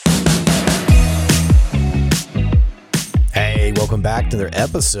Welcome back to another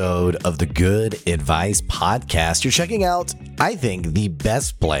episode of the Good Advice Podcast. You're checking out, I think, the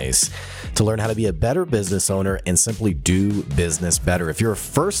best place to learn how to be a better business owner and simply do business better. If you're a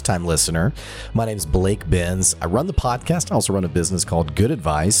first-time listener, my name is Blake Benz. I run the podcast. I also run a business called Good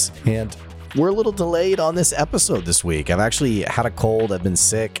Advice, and we're a little delayed on this episode this week. I've actually had a cold. I've been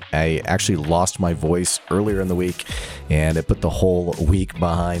sick. I actually lost my voice earlier in the week, and it put the whole week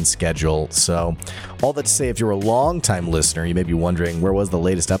behind schedule. So all that to say, if you're a long-time listener, you may be wondering, where was the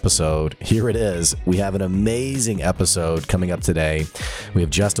latest episode? Here it is. We have an amazing episode coming up today. We have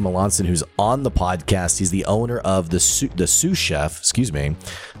Justin Malonson, who's on the podcast. He's the owner of the Sous Chef,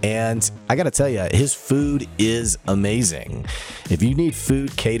 and I got to tell you, his food is amazing. If you need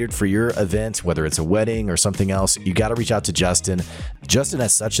food catered for your event, whether it's a wedding or something else, you got to reach out to Justin. Justin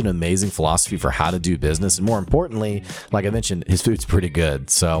has such an amazing philosophy for how to do business. And more importantly, like I mentioned, his food's pretty good.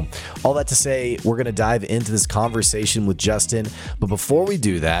 So all that to say, we're going to dive into this conversation with Justin. But before we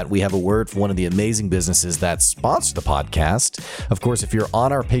do that, we have a word for one of the amazing businesses that sponsor the podcast. Of course, if you're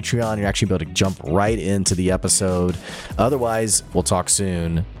on our Patreon, you're actually able to jump right into the episode. Otherwise, we'll talk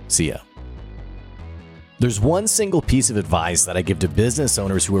soon. See ya. There's one single piece of advice that I give to business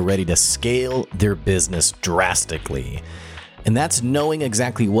owners who are ready to scale their business drastically. And that's knowing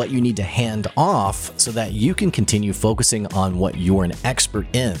exactly what you need to hand off so that you can continue focusing on what you're an expert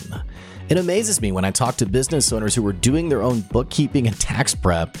in. It amazes me when I talk to business owners who are doing their own bookkeeping and tax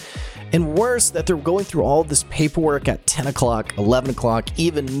prep, and worse, that they're going through all of this paperwork at 10 o'clock, 11 o'clock,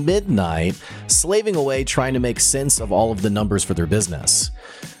 even midnight, slaving away trying to make sense of all of the numbers for their business.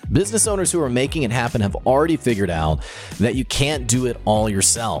 Business owners who are making it happen have already figured out that you can't do it all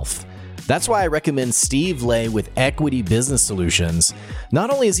yourself. That's why I recommend Steve Lay with Equity Business Solutions. Not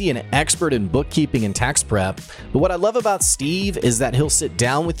only is he an expert in bookkeeping and tax prep, but what I love about Steve is that he'll sit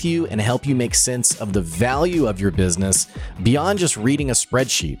down with you and help you make sense of the value of your business beyond just reading a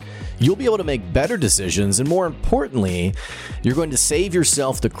spreadsheet. You'll be able to make better decisions, and more importantly, you're going to save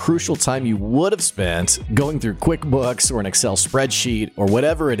yourself the crucial time you would have spent going through QuickBooks or an Excel spreadsheet or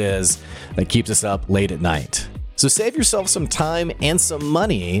whatever it is that keeps us up late at night. So save yourself some time and some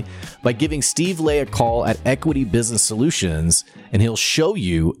money by giving Steve Lay a call at Equity Business Solutions, and he'll show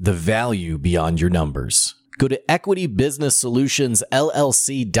you the value beyond your numbers. Go to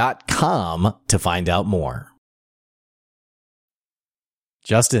equitybusinesssolutionsllc.com to find out more.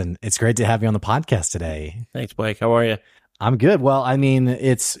 Justin, it's great to have you on the podcast today. Thanks, Blake. How are you? I'm good. Well, I mean,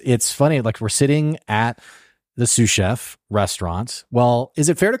 it's funny. Like, we're sitting at the Sous Chef restaurant. Well, is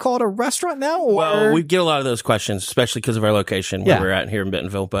it fair to call it a restaurant now? Or? Well, we get a lot of those questions, especially because of our location where we're at here in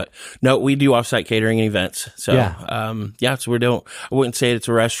Bentonville. But no, we do offsite catering and events. So, so we're doing, I wouldn't say it's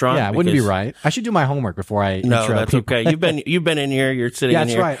a restaurant. Yeah, it wouldn't be right. I should do my homework before I No, intro that's people. okay. You've been in here. You're sitting in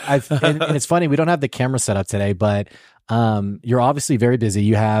here. Yeah, that's right. And it's funny. We don't have the camera set up today, but you're obviously very busy.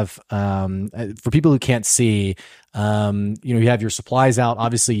 You have, for people who can't see, you have your supplies out.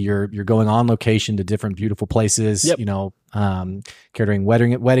 Obviously, you're going on location to different beautiful places. Yep. Catering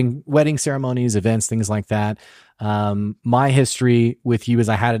wedding ceremonies, events, things like that. My history with you is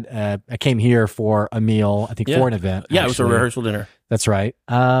I came here for a meal. I think for an event. Yeah, it was a rehearsal dinner. That's right.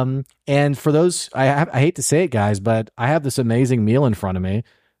 And for those, I hate to say it, guys, but I have this amazing meal in front of me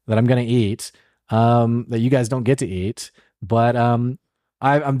that I'm going to eat. That you guys don't get to eat, but I'm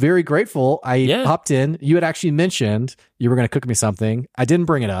very grateful. I hopped in. You had actually mentioned you were going to cook me something. I didn't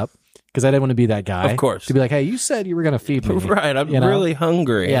bring it up because I didn't want to be that guy. Of course. To be like, hey, you said you were going to feed me. Right. I'm really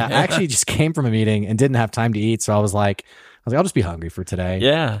hungry. Yeah. I actually just came from a meeting and didn't have time to eat. So I was like, I'll just be hungry for today.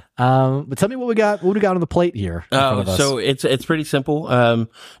 Yeah. But tell me what we got on the plate here. So it's pretty simple.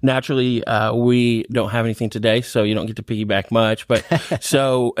 Naturally, we don't have anything today, so you don't get to piggyback much. But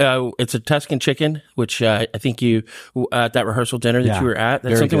so it's a Tuscan chicken, which I think you at that rehearsal dinner that you were at.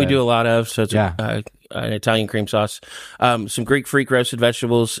 That's something we do a lot of. So it's an Italian cream sauce, some Greek freak roasted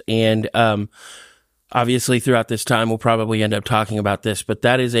vegetables, and obviously, throughout this time, we'll probably end up talking about this, but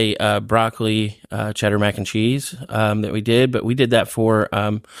that is a broccoli cheddar mac and cheese that we did. But we did that for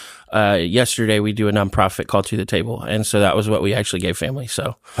yesterday. We do a nonprofit called To the Table, and so that was what we actually gave family.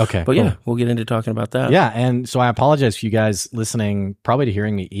 So okay, but cool. Yeah, we'll get into talking about that. Yeah, and so I apologize for you guys listening, probably to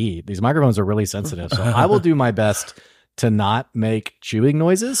hearing me eat. These microphones are really sensitive, so I will do my best to not make chewing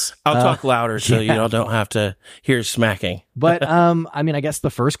noises. I'll talk louder so you all don't have to hear smacking. But I mean, I guess the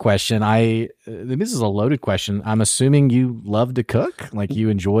first question, this is a loaded question. I'm assuming you love to cook, like you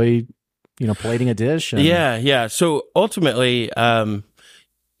enjoy, plating a dish. And... Yeah. So ultimately, I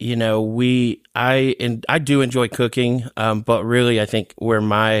do enjoy cooking, but really, I think where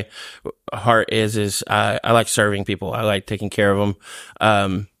my heart is I like serving people. I like taking care of them.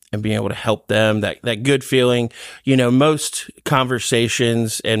 and being able to help them, that good feeling. Most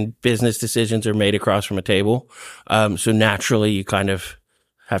conversations and business decisions are made across from a table. So naturally you kind of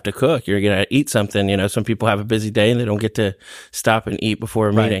have to cook. You're going to eat something. Some people have a busy day and they don't get to stop and eat before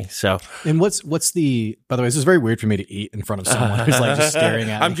a meeting. So, and what's by the way, this is very weird for me to eat in front of someone who's like just staring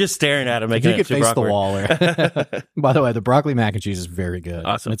at me. I'm just staring at him. If you could face awkward. The wall. By the way, the broccoli mac and cheese is very good.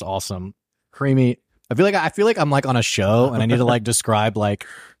 Awesome. It's awesome. Creamy. I feel like I'm like on a show and I need to like describe like,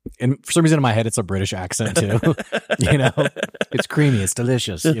 and for some reason in my head, it's a British accent too. It's creamy. It's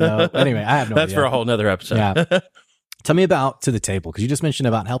delicious. Anyway, I have no idea. That's for a whole nother episode. Yeah. Tell me about To the Table, because you just mentioned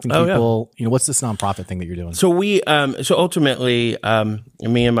about helping people. Yeah. What's this nonprofit thing that you're doing? So so ultimately,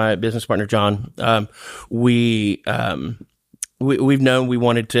 me and my business partner John, we've known we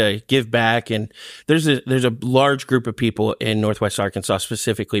wanted to give back, and there's a large group of people in Northwest Arkansas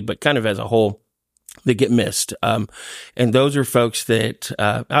specifically, but kind of as a whole, that get missed. And those are folks that,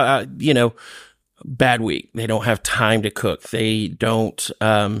 bad week. They don't have time to cook. They don't.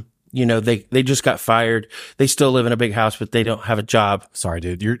 They just got fired. They still live in a big house, but they don't have a job. Sorry,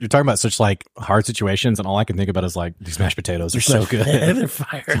 dude. You're talking about such like hard situations, and all I can think about is like these mashed potatoes are so good. They're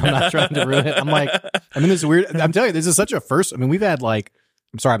fired. So I'm not trying to ruin it. I'm like, this is weird. I'm telling you, this is such a first. We've had like,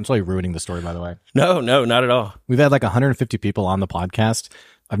 I'm sorry, I'm totally ruining the story, by the way. No, not at all. We've had like 150 people on the podcast.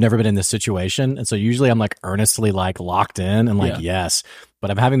 I've never been in this situation. And so usually I'm like earnestly like locked in and like, yes,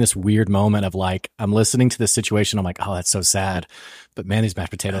 but I'm having this weird moment of like, I'm listening to this situation. I'm like, oh, that's so sad. But man, these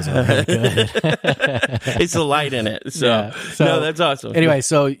mashed potatoes are really good. It's a light in it. So no, that's awesome. Anyway,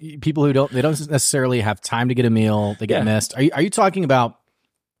 so people who don't necessarily have time to get a meal, they get missed. Are you talking about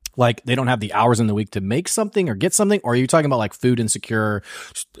like they don't have the hours in the week to make something or get something? Or are you talking about like food insecure?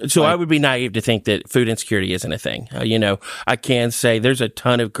 So I would be naive to think that food insecurity isn't a thing. I can say there's a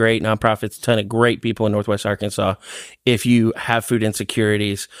ton of great nonprofits, a ton of great people in Northwest Arkansas. If you have food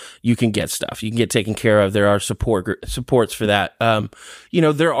insecurities, you can get stuff. You can get taken care of. There are supports for that.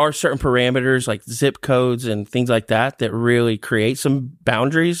 There are certain parameters like zip codes and things like that really create some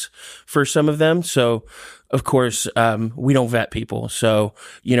boundaries for some of them. So of course, we don't vet people. So,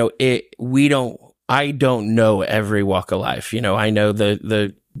 I don't know every walk of life. I know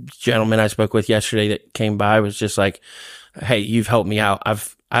the gentleman I spoke with yesterday that came by was just like, hey, you've helped me out.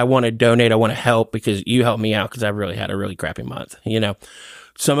 I want to donate. I want to help because you helped me out because I really had a really crappy month.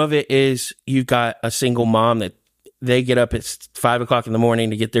 Some of it is you've got a single mom that they get up at 5 o'clock in the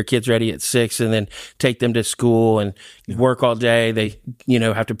morning to get their kids ready at 6 and then take them to school and work all day. They,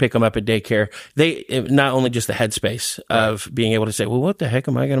 have to pick them up at daycare. They, not only just the headspace of being able to say, well, what the heck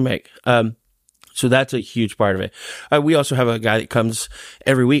am I going to make? So that's a huge part of it. We also have a guy that comes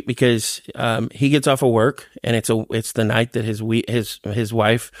every week because he gets off of work and it's the night that his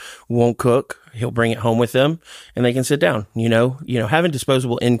wife won't cook. He'll bring it home with them and they can sit down. Having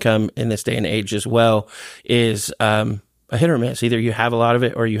disposable income in this day and age as well is a hit or miss. Either you have a lot of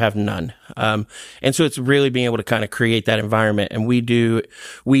it or you have none. And so it's really being able to kind of create that environment. And we do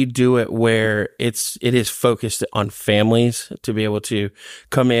it where it is focused on families to be able to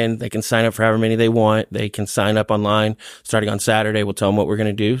come in. They can sign up for however many they want. They can sign up online starting on Saturday. We'll tell them what we're going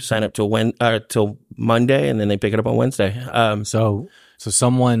to do. Sign up till Monday, and then they pick it up on Wednesday. So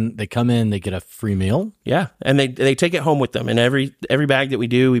they come in, they get a free meal. Yeah. And they take it home with them. And every bag that we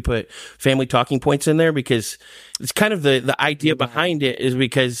do, we put family talking points in there because it's kind of the idea behind it is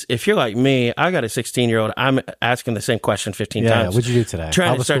because if you're like me, I got a 16-year-old, I'm asking the same question 15 times. Yeah. What'd you do today?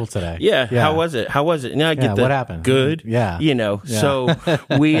 How was school today? Yeah. How was it? And I get what happened? Good. Yeah. So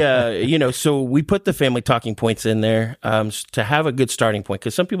we put the family talking points in there, to have a good starting point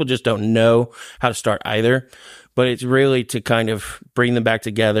because some people just don't know how to start either. But it's really to kind of bring them back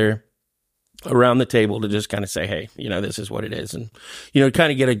together around the table to just kind of say, hey, this is what it is. And,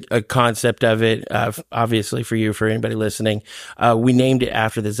 kind of get a concept of it. Obviously for anybody listening, we named it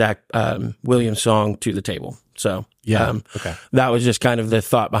after the Zach Williams song To the Table. So, that was just kind of the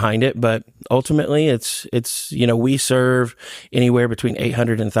thought behind it. But ultimately it's, we serve anywhere between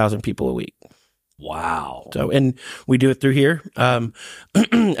 800 and 1,000 people a week. Wow. So, and we do it through here.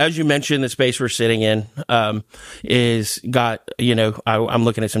 As you mentioned, the space we're sitting in, is got, I'm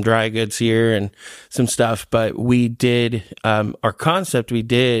looking at some dry goods here and some stuff, but we did, our concept we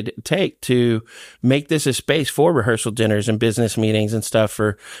did take to make this a space for rehearsal dinners and business meetings and stuff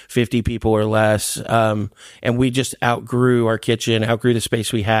for 50 people or less. And we just outgrew our kitchen, outgrew the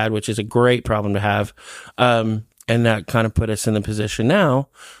space we had, which is a great problem to have. And that kind of put us in the position now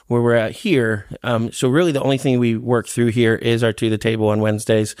where we're at here. So really the only thing we work through here is our To the Table on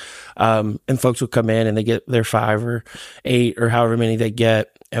Wednesdays. And folks will come in and they get their 5 or 8 or however many they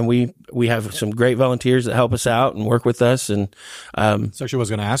get. and we have some great volunteers that help us out and work with us. And so actually what I was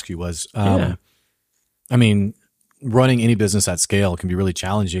going to ask you was, I mean, running any business at scale can be really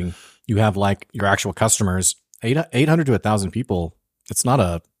challenging. You have like your actual customers, 800 to 1,000 people. It's not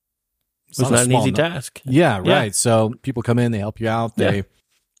an easy task. Yeah, right. Yeah. So people come in, they help you out.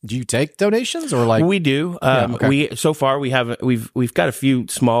 Do you take donations or like? We do. We've got a few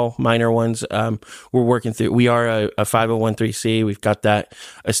small minor ones. We're working through. We are a 501(c)(3). We've got that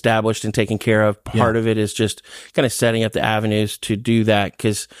established and taken care of. Part of it is just kind of setting up the avenues to do that,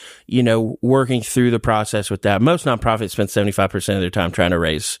 because working through the process with that. Most nonprofits spend 75% of their time trying to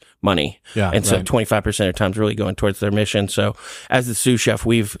raise money, and so 25% of their time is really going towards their mission. So as the Sous Chef,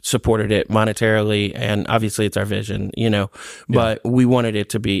 we've supported it monetarily, and obviously it's our vision, but we wanted it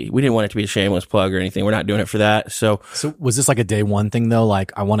to be. We didn't want it to be a shameless plug or anything. We're not doing it for that. So was this like a day one thing though?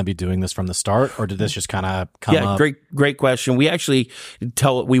 Like, I want to be doing this from the start, or did this just kind of come up? Great question. We actually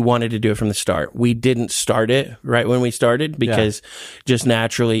we wanted to do it from the start. We didn't start it right when we started because just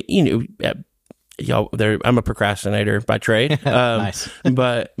naturally, I'm a procrastinator by trade. Nice.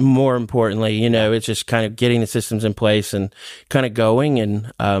 But more importantly, it's just kind of getting the systems in place and kind of going.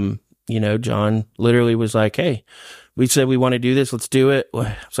 And, John literally was like, hey, we said we want to do this. Let's do it.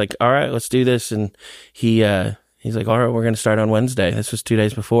 It's like, all right, let's do this. And he's like, all right, we're going to start on Wednesday. This was 2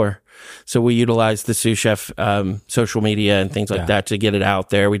 days before. So we utilized the Sous Chef social media and things like that to get it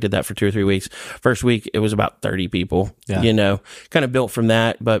out there. We did that for 2 or 3 weeks. First week, it was about 30 people, kind of built from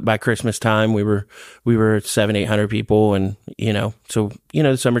that. But by Christmas time, we were 700-800 people. And, so,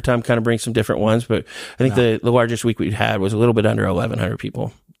 the summertime kind of brings some different ones. But I think the largest week we had was a little bit under 1,100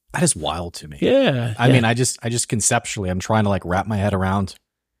 people. That is wild to me. Yeah. I mean, I just conceptually, I'm trying to like wrap my head around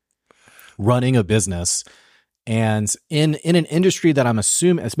running a business, and in an industry that I'm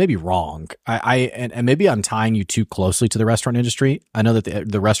assuming it's maybe wrong. And maybe I'm tying you too closely to the restaurant industry. I know that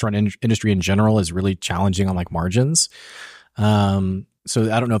the restaurant industry in general is really challenging on like margins. So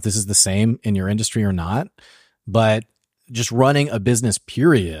I don't know if this is the same in your industry or not, but just running a business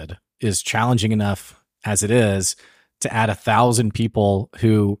period is challenging enough as it is. To add 1,000 people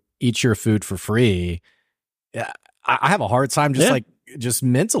who eat your food for free, I have a hard time just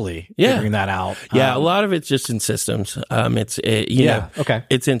mentally figuring that out. Yeah, a lot of it's just in systems. It's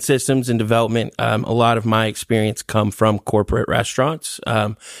in systems and development. A lot of my experience come from corporate restaurants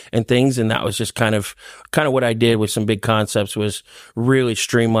and things, and that was just kind of what I did with some big concepts was really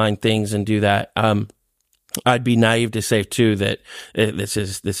streamline things and do that. I'd be naive to say too that this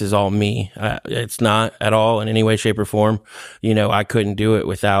is all me. It's not at all in any way, shape, or form. I couldn't do it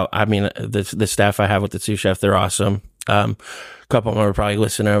without. I mean, the staff I have with the Sous Chef, they're awesome. A couple of them are probably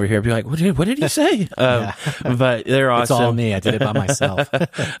listening over here, be like, "What did he say?" But they're awesome. It's all me. I did it by myself. He's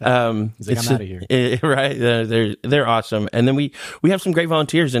like, I'm out of here. Right? They're awesome. And then we have some great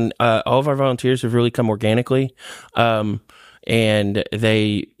volunteers, and all of our volunteers have really come organically. And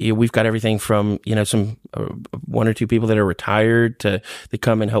we've got everything from, some 1 or 2 people that are retired to they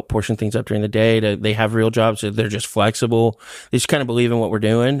come and help portion things up during the day to they have real jobs. So they're just flexible. They just kind of believe in what we're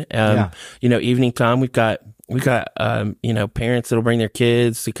doing. Evening time, we've got parents that'll bring their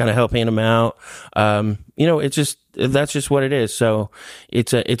kids to kind of help hand them out. That's just what it is. So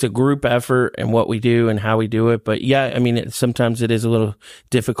it's a group effort and what we do and how we do it. But yeah, I mean, sometimes it is a little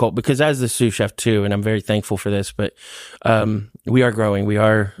difficult because as the Sous Chef too, and I'm very thankful for this, but, we are growing, we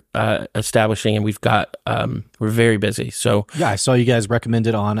are, establishing, and we're very busy. So yeah, I saw you guys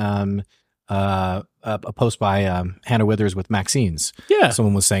recommended on, a post by Hannah Withers with Maxine's. Yeah.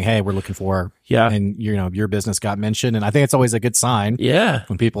 Someone was saying, hey, we're looking for, and your business got mentioned. And I think it's always a good sign. Yeah.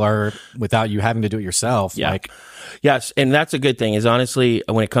 When people are, without you having to do it yourself. Yeah. Yes. And that's a good thing is honestly,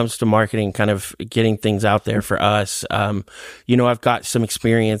 when it comes to marketing, kind of getting things out there for us, I've got some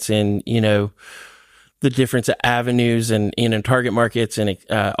experience in, the different avenues and in target markets and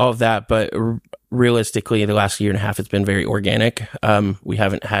all of that. But realistically, the last year and a half, it's been very organic. We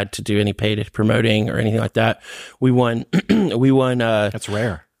haven't had to do any paid promoting or anything like that. We won. That's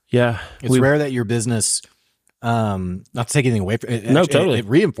rare. Yeah. It's rare that your business, not to take anything away from it. No, totally. It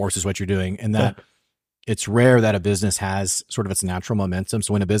reinforces what you're doing, and that it's rare that a business has sort of its natural momentum.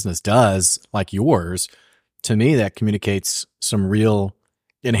 So when a business does, like yours, to me, that communicates some real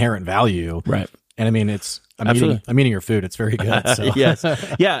inherent value. Right. And I mean, I'm eating your food. It's very good. So. Yes.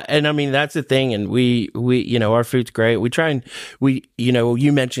 Yeah. And I mean, that's the thing. And we, our food's great. We try and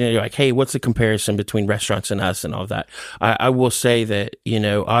you mentioned it, you're like, hey, what's the comparison between restaurants and us and all of that? I will say that,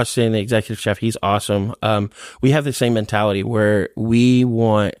 Austin, the executive chef, he's awesome. We have the same mentality where we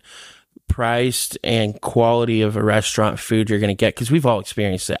want priced and quality of a restaurant food you're going to get, because we've all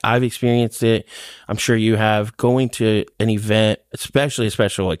experienced it. I've experienced it. I'm sure you have, going to an event, especially a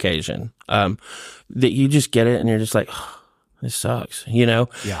special occasion, that you just get it and you're just like, oh, this sucks, you know?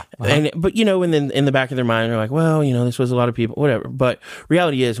 Yeah. But, you know, and then in the back of their mind, they're like, well, you know, this was a lot of people, whatever. But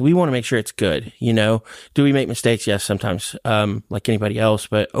reality is, we want to make sure it's good, you know? Do we make mistakes? Yes, sometimes, like anybody else.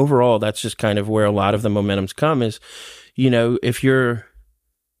 But overall, that's just kind of where a lot of the momentum's come is, you know, if you're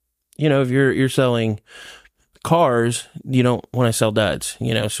selling cars, you don't want to sell duds,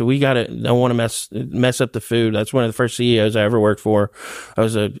 you know? So we don't want to mess up the food. That's one of the first CEOs I ever worked for. I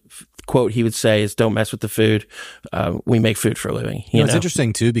was a quote he would say is, don't mess with the food. We make food for a living. You know, it's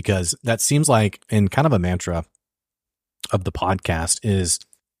interesting too, because that seems like, in kind of a mantra of the podcast is,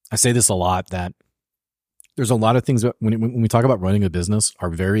 I say this a lot, that there's a lot of things that when we talk about running a business are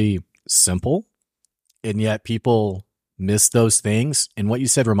very simple, and yet people miss those things. And what you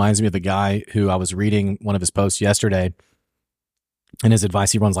said reminds me of a guy who I was reading one of his posts yesterday, and his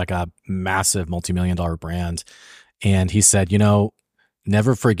advice, he runs like a massive multi-million-dollar brand. And he said, you know,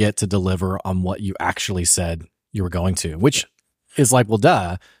 never forget to deliver on what you actually said you were going to, which is like, well,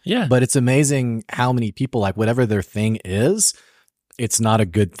 duh. Yeah. But it's amazing how many people, like, whatever their thing is, it's not a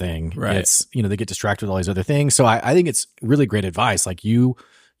good thing. Right. It's, you know, they get distracted with all these other things. So I think it's really great advice. Like,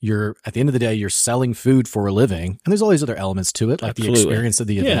 you're at the end of the day, you're selling food for a living, and there's all these other elements to it, like Absolutely. the experience of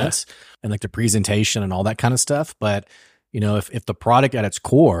the events and like the presentation and all that kind of stuff. But, you know, if the product at its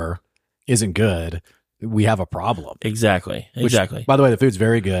core isn't good, we have a problem. Exactly. Which, by the way, the food's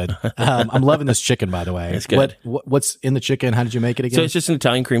very good. I'm loving this chicken, by the way. It's good. What's in the chicken? How did you make it again? So it's just an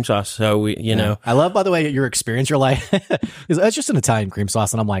Italian cream sauce. So we, you know, I love, by the way, your experience. You're like, it's just an Italian cream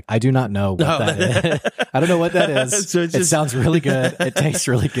sauce. And I'm like, I do not know what that is. I don't know what that is. So it sounds really good. It tastes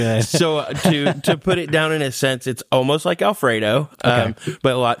really good. So to put it down in a sense, it's almost like Alfredo, but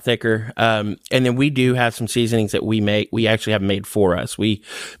a lot thicker. And then we do have some seasonings that we make. We actually have made for us. We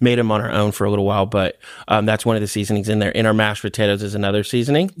made them on our own for a little while, but that's one of the seasonings in there. In our mashed potatoes is another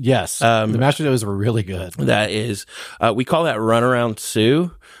seasoning. Yes. The mashed potatoes were really good. That is, we call that runaround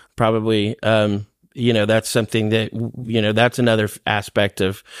Sous. Probably, you know, that's something that, you know, that's another aspect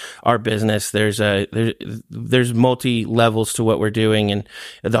of our business. There's multi levels to what we're doing. And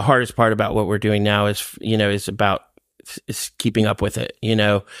the hardest part about what we're doing now is, you know, is keeping up with it, you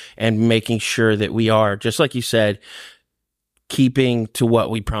know, and making sure that we are, just like you said, keeping to what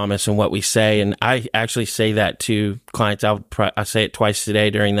we promise and what we say. And I actually say that to clients. I say it twice today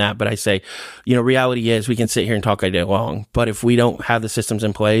during that, but I say, you know, reality is we can sit here and talk all day long, but if we don't have the systems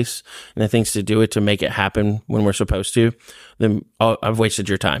in place and the things to do it to make it happen when we're supposed to, then I've wasted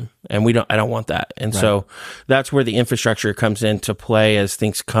your time, and I don't want that. And so that's where the infrastructure comes into play as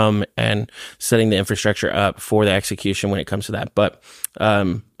things come, and setting the infrastructure up for the execution when it comes to that. But,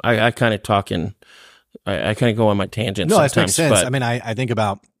 I kind of talk in, I kind of go on my tangents. No, that makes sometimes, sense. but I mean, I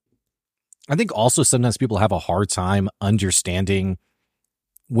think also sometimes people have a hard time understanding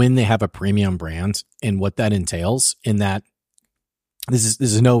when they have a premium brand and what that entails, in that this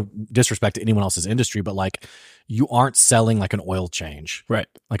is no disrespect to anyone else's industry, but like, you aren't selling like an oil change, right?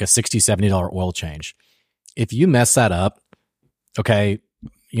 Like a $60, $70 oil change. If you mess that up, okay,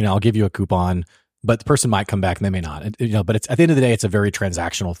 you know, I'll give you a coupon, but the person might come back and they may not, you know, but it's, at the end of the day, it's a very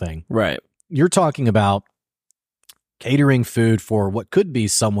transactional thing. Right. You're talking about catering food for what could be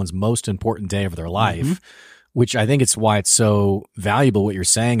someone's most important day of their life, which I think it's why it's so valuable what you're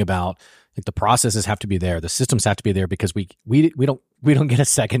saying about, like, the processes have to be there, the systems have to be there, because we don't get a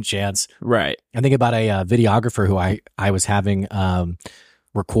second chance. Right. I think about a videographer who I was having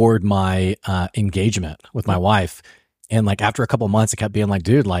record my engagement with my wife. And like, after a couple of months, I kept being like,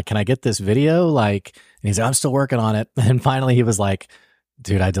 dude, like, can I get this video? Like, and he's like, I'm still working on it. And finally he was like,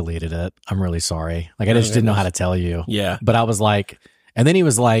 dude, I deleted it. I'm really sorry. Like, I just didn't know how to tell you. Yeah. But I was like, and then he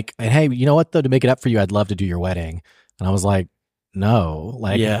was like, hey, you know what though, to make it up for you, I'd love to do your wedding. And I was like, no,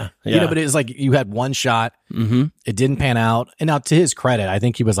 like, you know, but it was like, you had one shot. It didn't pan out. And now, to his credit, I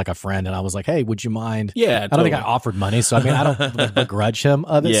think he was like a friend, and I was like, hey, would you mind? Yeah. I don't think I offered money. So I mean, I don't like, begrudge him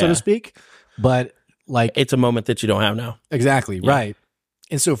of it, so to speak, but like, it's a moment that you don't have now. Exactly. Yeah. Right.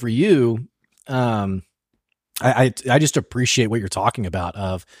 And so for you, I just appreciate what you're talking about,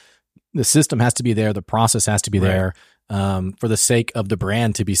 of the system has to be there. The process has to be there, for the sake of the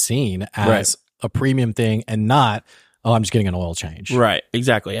brand to be seen as a premium thing, and not, oh, I'm just getting an oil change. Right.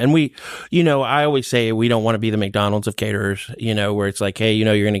 Exactly. And we, you know, I always say we don't want to be the McDonald's of caterers, you know, where it's like, hey, you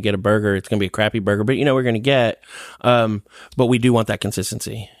know, you're going to get a burger. It's going to be a crappy burger, but you know, we're going to get, but we do want that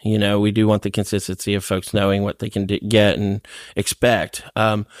consistency. You know, we do want the consistency of folks knowing what they can get and expect.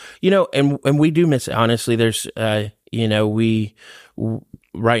 You know, and we do miss, honestly, there's, you know,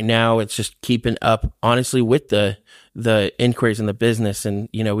 right now it's just keeping up, honestly, with the inquiries in the business. And,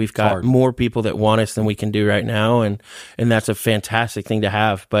 we've got more people that want us than we can do right now. And that's a fantastic thing to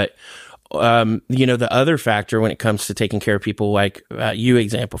have. But, the other factor when it comes to taking care of people, like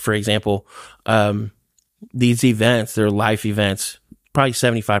for example, these events, they're life events. Probably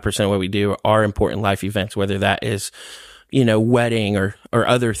 75% of what we do are important life events, whether that is, wedding or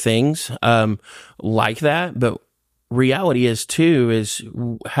other things like that. But reality is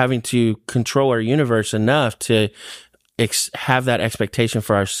having to control our universe enough to have that expectation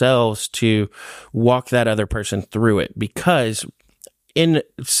for ourselves to walk that other person through it. Because in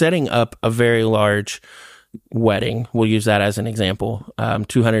setting up a very large wedding, we'll use that as an example,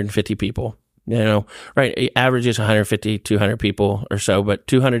 250 people. Right? Average is 150, 200 people or so, but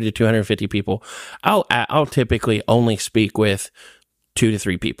 200 to 250 people. I'll typically only speak with 2 to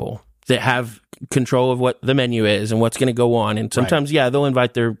 3 people that have control of what the menu is and what's going to go on. And sometimes, they'll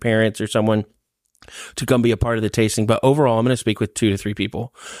invite their parents or someone to come be a part of the tasting. But overall, I'm going to speak with 2 to 3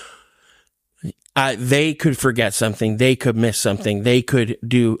 people. They could forget something. They could miss something.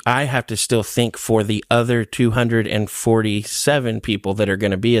 I have to still think for the other 247 people that are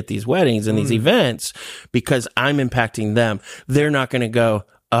going to be at these weddings and these events, because I'm impacting them. They're not going to go,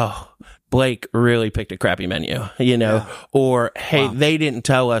 oh, Blake really picked a crappy menu, or, hey, they didn't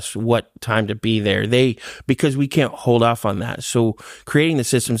tell us what time to be there. Because we can't hold off on that. So creating the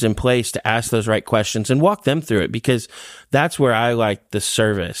systems in place to ask those right questions and walk them through it, because that's where I like the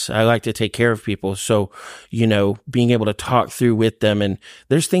service. I like to take care of people. So, being able to talk through with them, and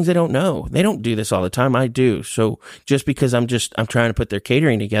there's things they don't know. They don't do this all the time. I do. So just because I'm trying to put their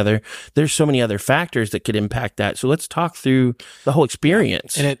catering together, there's so many other factors that could impact that. So let's talk through the whole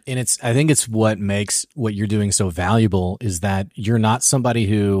experience. And I think it's what makes what you're doing so valuable is that you're not somebody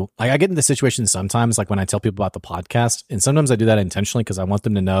who, like, I get into situations sometimes, like when I tell people about the podcast, and sometimes I do that intentionally because I want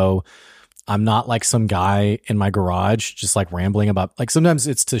them to know I'm not like some guy in my garage just like rambling about, like, sometimes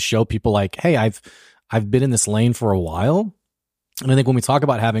it's to show people like, hey, I've been in this lane for a while. And I think when we talk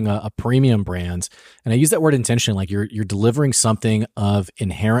about having a premium brand, and I use that word intentionally, like you're delivering something of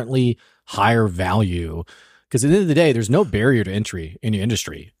inherently higher value, because at the end of the day, there's no barrier to entry in your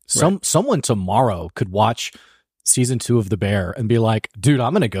industry. Someone tomorrow could watch season 2 of The Bear and be like, dude,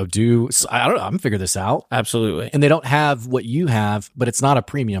 I'm going to go I don't know, I'm going to figure this out. Absolutely. And they don't have what you have, but it's not a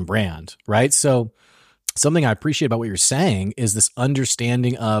premium brand, right? So something I appreciate about what you're saying is this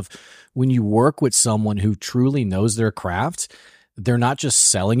understanding of when you work with someone who truly knows their craft, they're not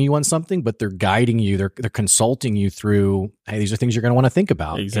just selling you on something, but they're guiding you. They're consulting you through, hey, these are things you're going to want to think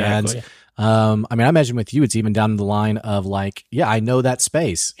about. Exactly. And, I imagine with you, it's even down the line of like, yeah, I know that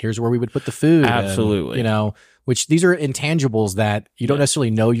space. Here's where we would put the food. Absolutely. And, which these are intangibles that you don't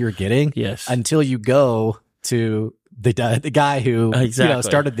necessarily know you're getting until you go to the guy who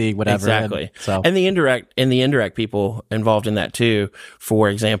started the whatever. Exactly. And the indirect people involved in that too. For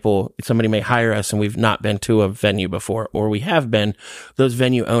example, somebody may hire us and we've not been to a venue before, or we have been. Those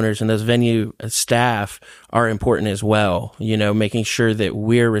venue owners and those venue staff are important as well. Making sure that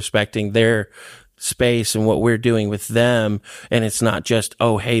we're respecting their space and what we're doing with them. And it's not just,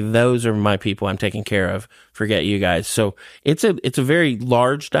 oh, hey, those are my people I'm taking care of. Forget you guys. So it's a very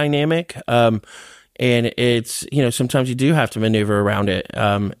large dynamic. And it's, sometimes you do have to maneuver around it,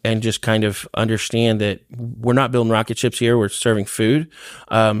 and just kind of understand that we're not building rocket ships here. We're serving food.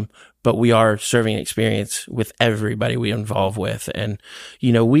 But we are serving an experience with everybody we involve with. And,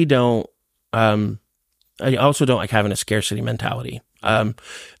 I also don't like having a scarcity mentality.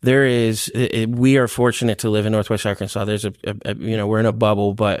 We are fortunate to live in Northwest Arkansas. There's we're in a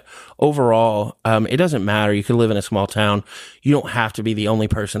bubble, but overall, it doesn't matter. You could live in a small town. You don't have to be the only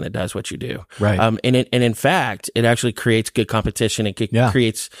person that does what you do. Right. And in fact, it actually creates good competition. It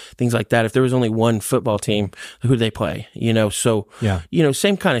creates things like that. If there was only one football team, who'd they play?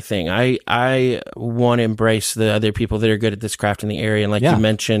 Same kind of thing. I want to embrace the other people that are good at this craft in the area. And like you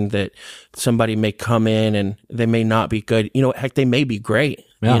mentioned, that somebody may come in and they may not be good. Heck, they may be great.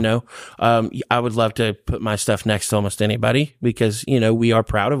 Yeah. I would love to put my stuff next to almost anybody because, we are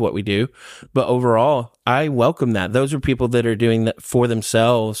proud of what we do. But overall, I welcome that. Those are people that are doing that for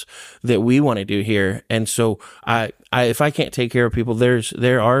themselves that we want to do here. And so if I can't take care of people,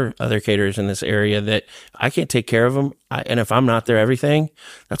 there are other caterers in this area that I can't take care of them. And if I'm not there everything,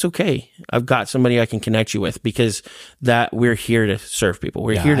 that's okay. I've got somebody I can connect you with because that we're here to serve people.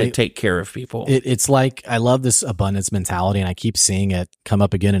 We're here to take care of people. It's like, I love this abundance mentality, and I keep seeing it come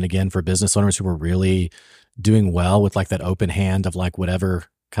up again and again for business owners who are really doing well with like that open hand of like whatever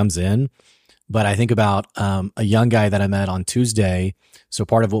comes in. But I think about a young guy that I met on Tuesday. So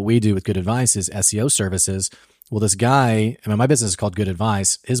part of what we do with Good Advice is SEO services. Well, this guy, I mean, my business is called Good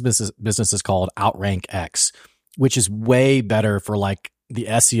Advice. His business is called Outrank X, which is way better for like the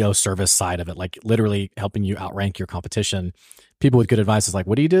SEO service side of it, like literally helping you outrank your competition. People with good advice is like,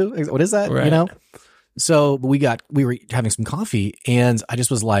 what do you do? What is that? Right. You know? So we were having some coffee and I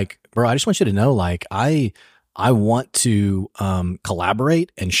just was like, bro, I just want you to know, like, I want to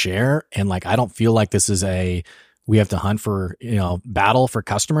collaborate and share. And like, I don't feel like this is we have to hunt for, battle for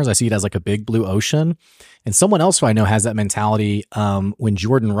customers. I see it as like a big blue ocean. And someone else who I know has that mentality when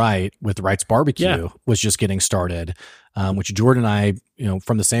Jordan Wright with Wright's Barbecue was just getting started, which Jordan and I,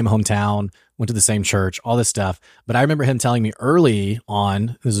 from the same hometown, went to the same church, all this stuff. But I remember him telling me early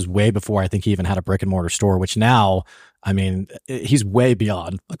on, this is way before I think he even had a brick and mortar store, which now, I mean, he's way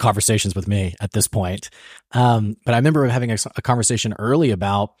beyond conversations with me at this point. But I remember having a conversation early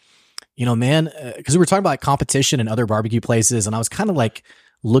about, man, because we were talking about like competition and other barbecue places. And I was kind of like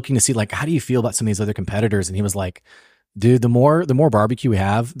looking to see like, how do you feel about some of these other competitors? And he was like, dude, the more barbecue we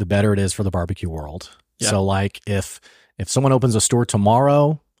have, the better it is for the barbecue world. Yeah. So like if someone opens a store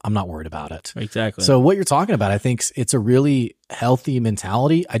tomorrow, I'm not worried about it. Exactly. So what you're talking about, I think it's a really healthy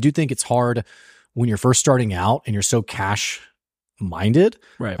mentality. I do think it's hard when you're first starting out and you're so cash minded.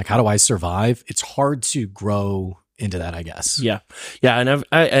 Right. Like, how do I survive? It's hard to grow into that, I guess. Yeah. Yeah. And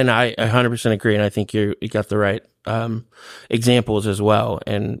I 100% agree. And I think you got the right examples as well.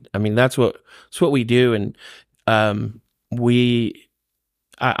 And I mean, that's what we do. And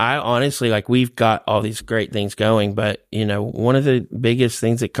I honestly, like, we've got all these great things going, but one of the biggest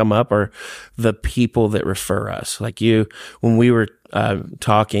things that come up are the people that refer us. Like when we were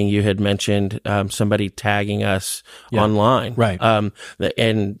talking, you had mentioned somebody tagging us online, right?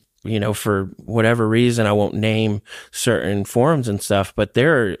 And for whatever reason, I won't name certain forums and stuff, but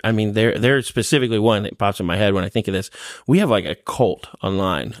there's specifically one that pops in my head when I think of this. We have like a cult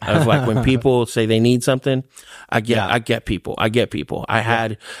online of like when people say they need something, I get people. I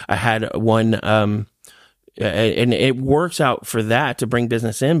had one, and it works out for that to bring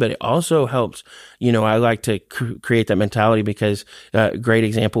business in, but it also helps. I like to create that mentality because a great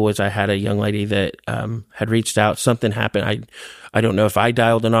example was I had a young lady that had reached out. Something happened. I don't know if I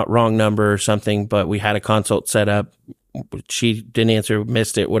dialed a wrong number or something, but we had a consult set up. She didn't answer,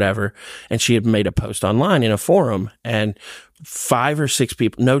 missed it, whatever. And she had made a post online in a forum, and 5 or 6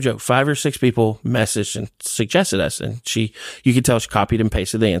 people, no joke, 5 or 6 people messaged and suggested us. And you could tell she copied and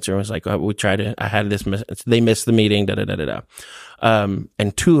pasted the answer and was like, I had this, they missed the meeting,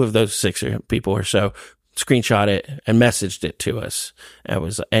 and 2 of those 6 people or so screenshot it and messaged it to us.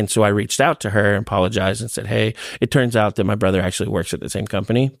 And so I reached out to her and apologized and said, hey, it turns out that my brother actually works at the same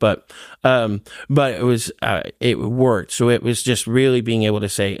company, but it worked. So it was just really being able to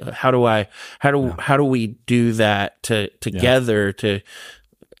say, how do we do that together to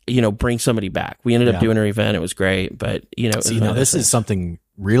bring somebody back? We ended up doing an event. It was great, but this is something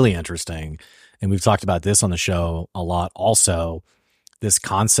really interesting. And we've talked about this on the show a lot also. This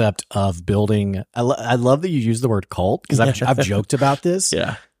concept of building, I love that you use the word cult, because I've joked about this.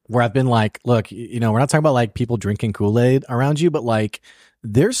 Yeah. Where I've been like, look, we're not talking about like people drinking Kool-Aid around you, but like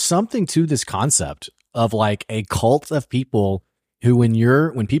there's something to this concept of like a cult of people who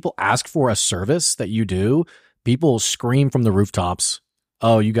when people ask for a service that you do, people scream from the rooftops,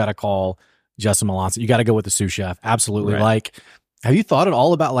 oh, you got to call Justin Malonson. You got to go with the sous chef. Absolutely. Right. Like, have you thought at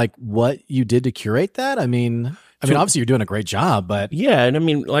all about like what you did to curate that? I mean, obviously you're doing a great job, but yeah. And I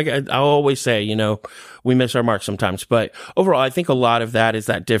mean, like I'll always say, we miss our mark sometimes, but overall, I think a lot of that is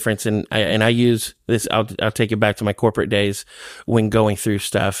that difference. And I use this, I'll take it back to my corporate days when going through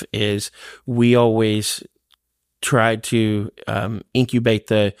stuff is we always tried to incubate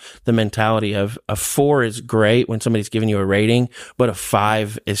the mentality of a 4 is great when somebody's giving you a rating, but a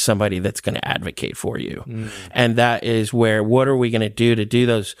 5 is somebody that's going to advocate for you. And that is where, what are we going to do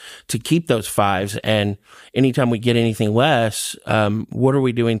those, to keep those 5s? And anytime we get anything less, what are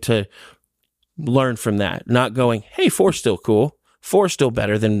we doing to learn from that? Not going, hey, 4's still cool. 4's still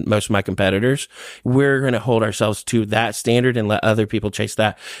better than most of my competitors. We're going to hold ourselves to that standard and let other people chase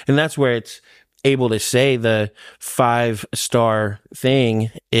that. And that's where it's able to say the 5-star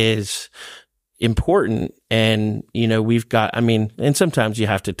thing is important. And, we've got, and sometimes you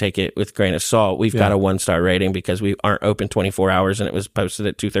have to take it with a grain of salt. We've got a 1-star rating because we aren't open 24 hours and it was posted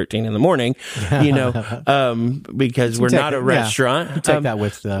at 2:13 in the morning, because we're not a restaurant. You take that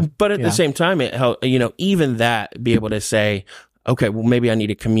with but at the same time, it helps, even that, be able to say, okay, well, maybe I need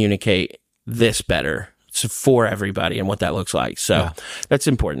to communicate this better for everybody and what that looks like. So that's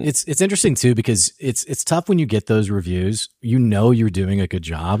important. It's interesting too, because it's tough when you get those reviews. You're doing a good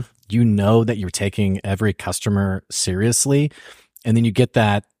job. That you're taking every customer seriously. And then you get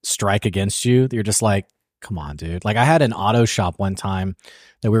that strike against you that you're just like, come on, dude. Like I had an auto shop one time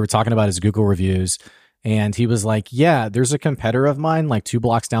that we were talking about his Google reviews, and he was like, yeah, there's a competitor of mine like 2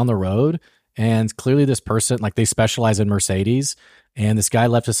 blocks down the road. And clearly this person, like they specialize in Mercedes. And this guy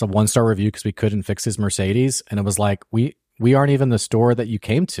left us a 1-star review because we couldn't fix his Mercedes. And it was like, we aren't even the store that you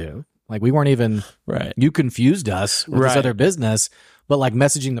came to. Like we weren't even, right. You confused us with this other business, but like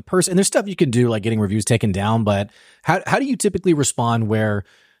messaging the person, and there's stuff you can do like getting reviews taken down. But how do you typically respond where,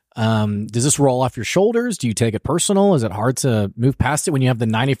 does this roll off your shoulders? Do you take it personal? Is it hard to move past it when you have the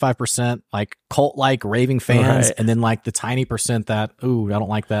 95% like cult like raving fans and then like the tiny percent that, ooh, I don't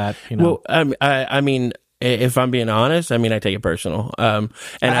like that, you know? Well, I mean, if I'm being honest, I mean, I take it personal. And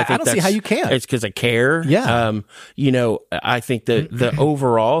I think don't see how you can. It's because I care. Yeah. You know, I think that the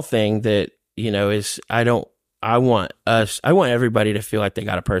overall thing that, you know, is I want everybody to feel like they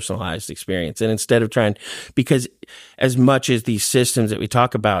got a personalized experience. And instead of because as much as these systems that we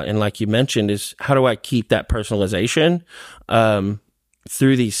talk about, and like you mentioned, is how do I keep that personalization,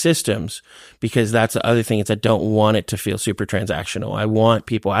 through these systems? Because that's the other thing, is I don't want it to feel super transactional. I want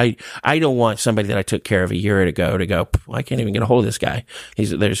people, I don't want somebody that I took care of a year ago to go, I can't even get a hold of this guy.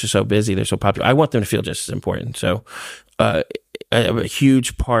 They're just so busy. They're so popular. I want them to feel just as important. So, a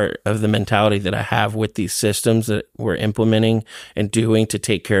huge part of the mentality that I have with these systems that we're implementing and doing to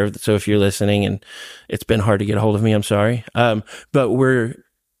take care of. So if you're listening and it's been hard to get a hold of me, I'm sorry. But we're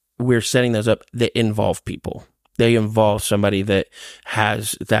setting those up that involve people. They involve somebody that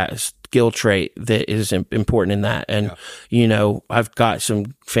has that skill trait that is important in that. And, you know, I've got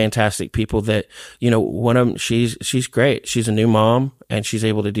some fantastic people that, you know, one of them, she's great. She's a new mom and she's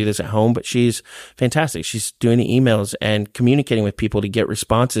able to do this at home, but she's fantastic. She's doing the emails and communicating with people to get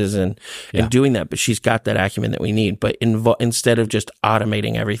responses and doing that. But she's got that acumen that we need. But instead of just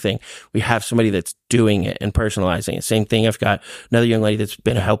automating everything, we have somebody that's doing it and personalizing it. Same thing. I've got another young lady that's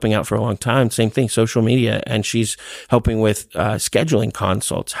been helping out for a long time. Same thing, social media. And she's helping with scheduling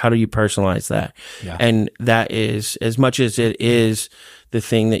consults. How do you personalize that? Yeah. And that is, as much as it is the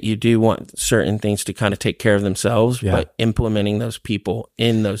thing that you do want certain things to kind of take care of themselves, but implementing those people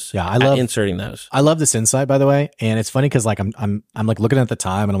in those, inserting those. I love this insight, by the way. And it's funny because like I'm like looking at the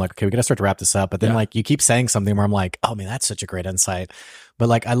time and I'm like, okay, we got to start to wrap this up. But then like you keep saying something where I'm like, oh man, that's such a great insight. But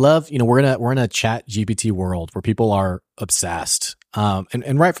like, I love, you know, we're in a chat GPT world where people are obsessed.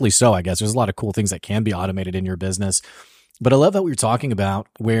 And rightfully so, I guess. There's a lot of cool things that can be automated in your business. But I love what you're talking about,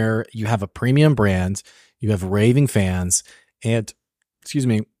 where you have a premium brand, you have raving fans, and excuse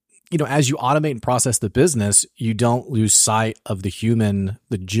me, you know, as you automate and process the business, you don't lose sight of the human,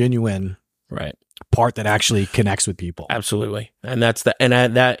 the genuine part that actually connects with people. Absolutely. And that's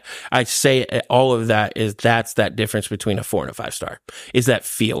I say all of that is that's that difference between a 4 and a 5-star is that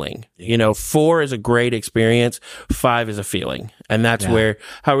feeling. You know, 4 is a great experience, 5 is a feeling. And that's where,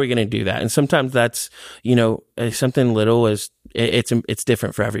 how are we going to do that? And sometimes that's, you know, something little is, it's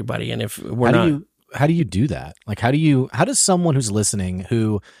different for everybody. And if we're how do you do that? Like, how does someone who's listening,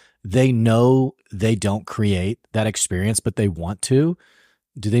 who they know they don't create that experience, but they want to,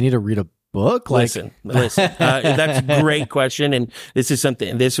 do they need to read a book? Like, listen, that's a great question. And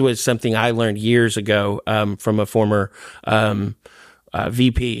this was something I learned years ago, from a former,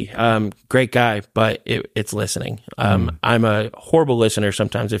 VP, great guy, but it's listening. I'm a horrible listener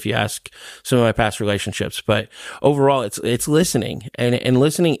sometimes if you ask some of my past relationships, but overall it's listening, and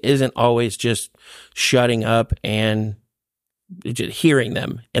listening isn't always just shutting up and just hearing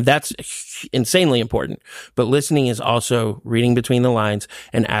them. And that's insanely important. But listening is also reading between the lines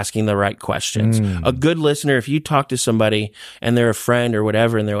and asking the right questions. A good listener, if you talk to somebody and they're a friend or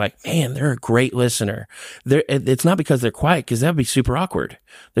whatever, and they're like, man, they're a great listener. It's not because they're quiet, because that'd be super awkward.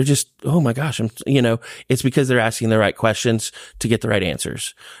 They're just, oh my gosh, it's because they're asking the right questions to get the right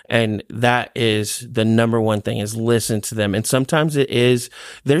answers. And that is the number one thing, is listen to them. And sometimes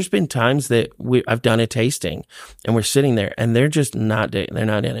there's been times that I've done a tasting and we're sitting there and they're just not in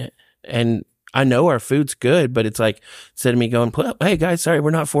it. And I know our food's good, but it's like, instead of me going, hey guys, sorry, we're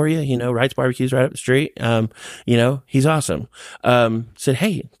not for you. You know, Wright's Barbecue's right up the street. You know, he's awesome. Said,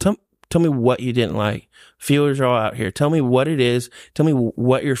 hey, tell me what you didn't like. Feelers are all out here. Tell me what it is. Tell me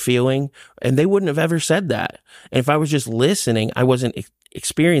what you're feeling. And they wouldn't have ever said that. And if I was just listening, I wasn't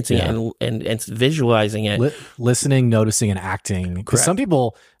experiencing it and visualizing it. Listening, noticing, and acting. Because some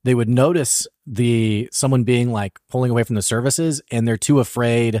people, they would notice someone being like pulling away from the services, and they're too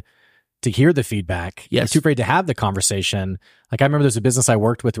afraid to hear the feedback. Yes. They're too afraid to have the conversation. Like I remember there's a business I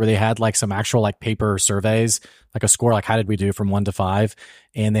worked with where they had like some actual like paper surveys, like a score, like how did we do from 1 to 5?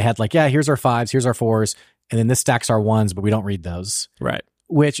 And they had like, yeah, here's our 5s, here's our 4s. And then this stacks our 1s, but we don't read those. Right.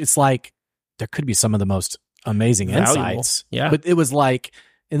 Which it's like, there could be some of the most amazing insights. Yeah. But it was like,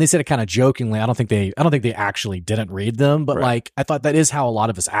 and they said it kind of jokingly. I don't think they actually didn't read them, but like, I thought that is how a lot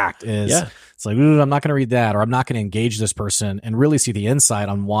of us act is it's like, I'm not going to read that, or I'm not going to engage this person and really see the insight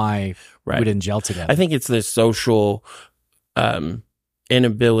on why we didn't gel together. I think it's this social,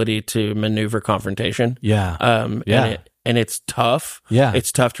 inability to maneuver confrontation. And it's tough. Yeah.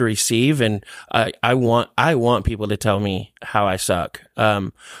 It's tough to receive. And I want people to tell me how I suck.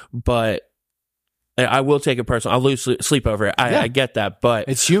 But I will take it personal. I'll lose sleep over it. I get that, but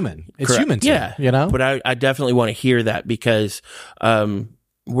it's human. It's human too, you know? But I definitely want to hear that because,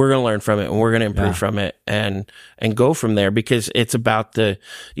 we're going to learn from it and we're going to improve from it and go from there, because it's about the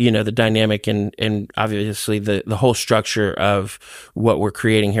dynamic and obviously the whole structure of what we're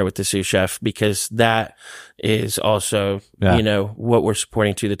creating here with the Sous Chef, because that is also, what we're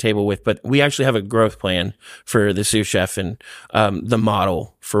supporting to the table with. But we actually have a growth plan for the Sous Chef and, the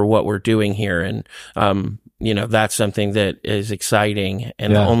model for what we're doing here. And, that's something that is exciting.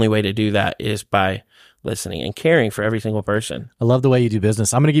 And the only way to do that is by listening and caring for every single person. I love the way you do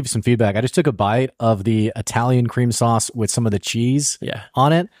business. I'm going to give you some feedback. I just took a bite of the Italian cream sauce with some of the cheese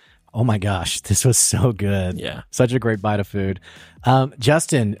on it. Oh my gosh, this was so good. Yeah. Such a great bite of food.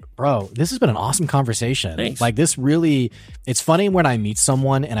 Justin, bro, this has been an awesome conversation. Thanks. Like this really, it's funny when I meet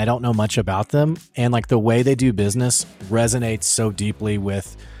someone and I don't know much about them, and like the way they do business resonates so deeply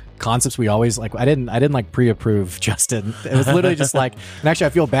with concepts we always like. I didn't like pre-approve Justin. It was literally just like, and actually I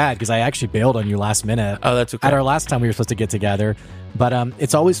feel bad because I actually bailed on you last minute. Oh, that's okay. At our last time we were supposed to get together, but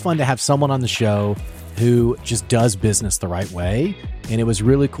it's always fun to have someone on the show who just does business the right way. And it was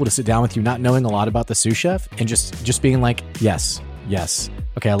really cool to sit down with you, not knowing a lot about the Sous Chef, and just being like, yes.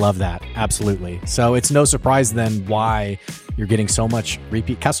 Okay, I love that. Absolutely. So it's no surprise then why you're getting so much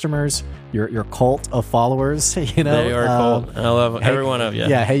repeat customers, your cult of followers, They are cult. I love every one of you.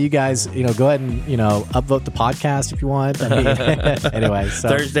 Yeah. Hey, you guys, go ahead and, upvote the podcast if you want. I mean, anyway. So.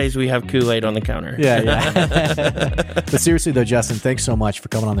 Thursdays we have Kool-Aid on the counter. Yeah. But seriously though, Justin, thanks so much for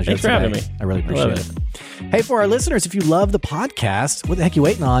coming on the show today. Thanks for having me. I really appreciate it. Hey, for our listeners, if you love the podcast, what the heck are you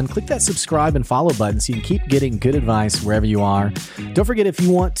waiting on? Click that subscribe and follow button so you can keep getting good advice wherever you are. Don't forget, if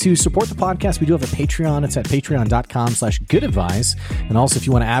you want to support the podcast, we do have a Patreon. It's at patreon.com/goodadvice. And also, if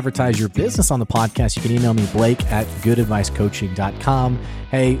you want to advertise your business on the podcast, you can email me, blake@goodadvicecoaching.com.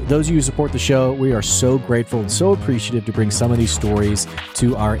 Hey, those of you who support the show, we are so grateful and so appreciative to bring some of these stories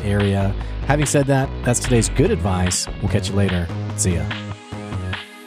to our area. Having said that, that's today's good advice. We'll catch you later. See ya.